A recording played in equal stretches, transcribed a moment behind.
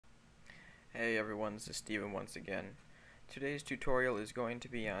Hey everyone, this is Steven once again. Today's tutorial is going to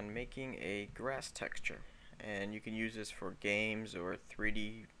be on making a grass texture, and you can use this for games or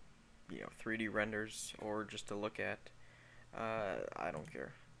 3D, 3D renders, or just to look at. I don't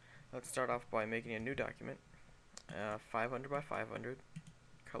care. Let's start off by making a new document. 500 by 500.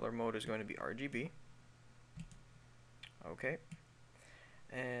 Color mode is going to be RGB. Okay.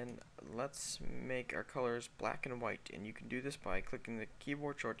 And let's make our colors black and white, and you can do this by clicking the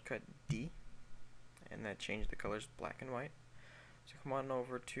keyboard shortcut D, and that changed the colors black and white. So come on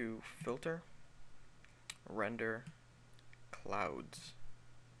over to Filter, Render, Clouds.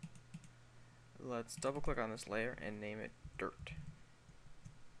 Let's double click on this layer and name it Dirt.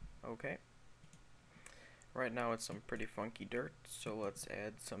 Okay. Right now it's some pretty funky dirt, so let's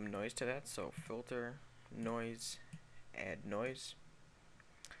add some noise to that. So Filter, Noise, Add Noise.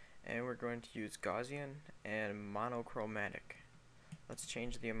 And we're going to use Gaussian and monochromatic. Let's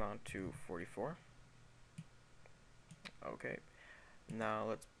change the amount to 44. Okay. Now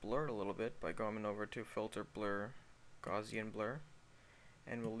let's blur it a little bit by going over to Filter, Blur, Gaussian Blur,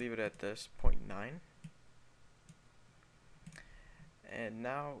 and we'll leave it at this 0.9. And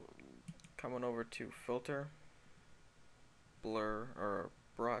now coming over to Filter, Blur, or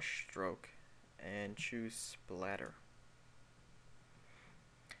Brush Stroke, and choose Splatter.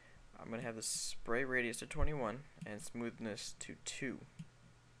 I'm going to have the spray radius to 21 and smoothness to 2.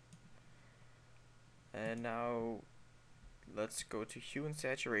 And now let's go to hue and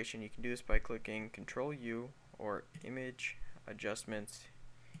saturation. You can do this by clicking Control U or Image Adjustments,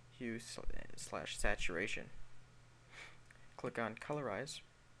 Hue / Saturation. Click on Colorize,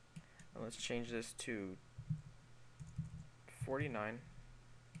 and let's change this to 49,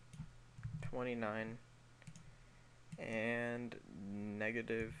 29, and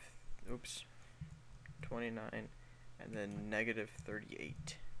negative 29, and then negative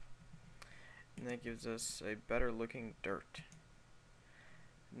 38. And that gives us a better looking dirt.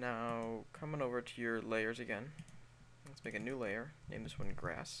 Now coming over to your layers again, let's make a new layer, name this one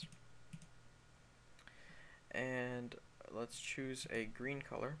Grass, and let's choose a green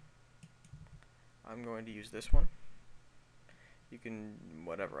color. I'm going to use this one. You can,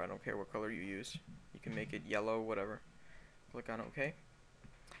 whatever, I don't care what color you use. You can make it yellow, whatever. Click on OK.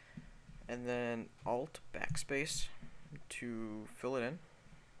 And then Alt backspace to fill it in.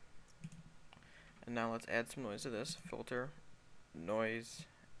 And now let's add some noise to this. Filter, Noise,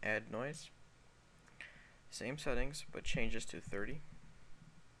 Add Noise. Same settings, but change this to 30.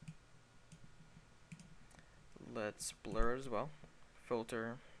 Let's blur it as well.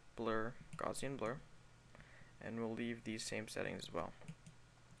 Filter, Blur, Gaussian Blur. And we'll leave these same settings as well.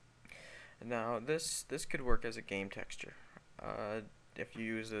 Now this could work as a game texture. If you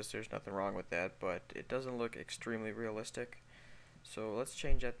use this, there's nothing wrong with that, but it doesn't look extremely realistic. So let's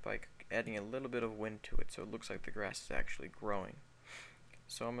change that by adding a little bit of wind to it, so it looks like the grass is actually growing.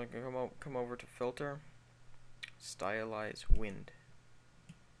 So I'm going to come over to Filter, Stylize Wind,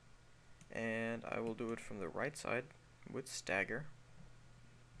 and I will do it from the right side with Stagger.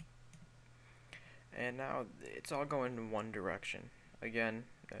 And now it's all going in one direction. Again,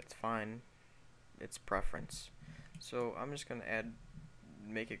 that's fine. It's preference. So I'm just going to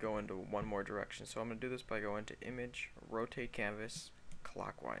make it go into one more direction. So I'm going to do this by going to Image, Rotate Canvas,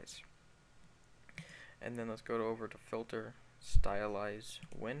 Clockwise. And then let's go over to Filter, Stylize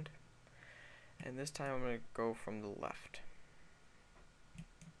Wind. And this time I'm going to go from the left.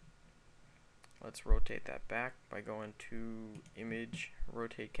 Let's rotate that back by going to Image,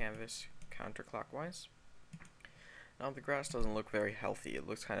 Rotate Canvas, counterclockwise. Now the grass doesn't look very healthy. It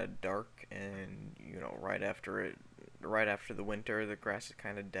looks kind of dark, and right after the winter, the grass is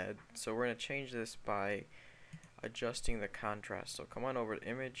kind of dead. So we're going to change this by adjusting the contrast. So come on over to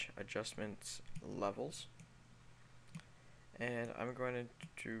Image, Adjustments, Levels, and I'm going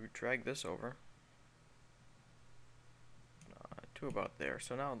to drag this over to about there.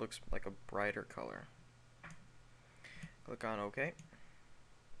 So now it looks like a brighter color. Click on OK.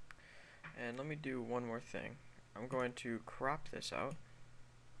 And let me do one more thing. I'm going to crop this out,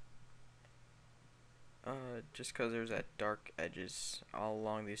 just because there's that dark edges all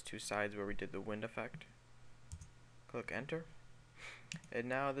along these two sides where we did the wind effect. Click Enter. And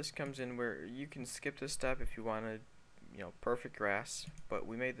now this comes in where you can skip this step if you wanted, perfect grass. But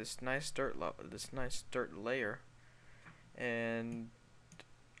we made this nice dirt layer, and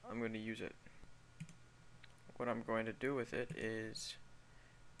I'm going to use it. What I'm going to do with it is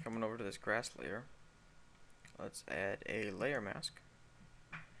coming over to this grass layer. Let's add a layer mask,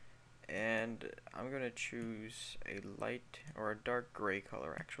 and I'm going to choose a light or a dark gray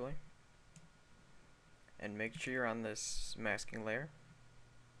color actually, and make sure you're on this masking layer.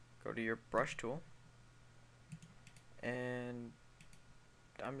 Go go to your brush tool, and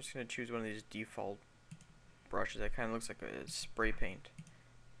I'm just going to choose one of these default brushes that kind of looks like a spray paint,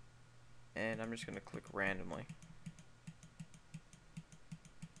 and I'm just going to click randomly.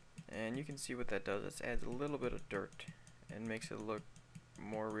 And you can see what that does. It adds a little bit of dirt and makes it look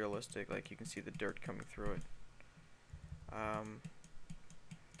more realistic, like you can see the dirt coming through it.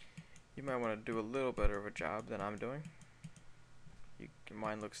 You might want to do a little better of a job than I'm doing.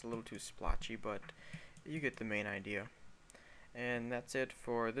 Mine looks a little too splotchy, but you get the main idea. And that's it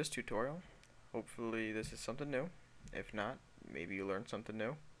for this tutorial. Hopefully this is something new. If not, maybe you learned something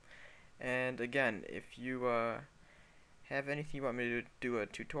new. And again, if you have anything you want me to do a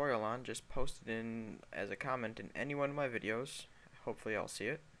tutorial on, just post it in as a comment in any one of my videos. Hopefully I'll see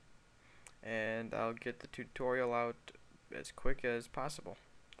it, and I'll get the tutorial out as quick as possible.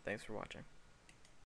 Thanks for watching.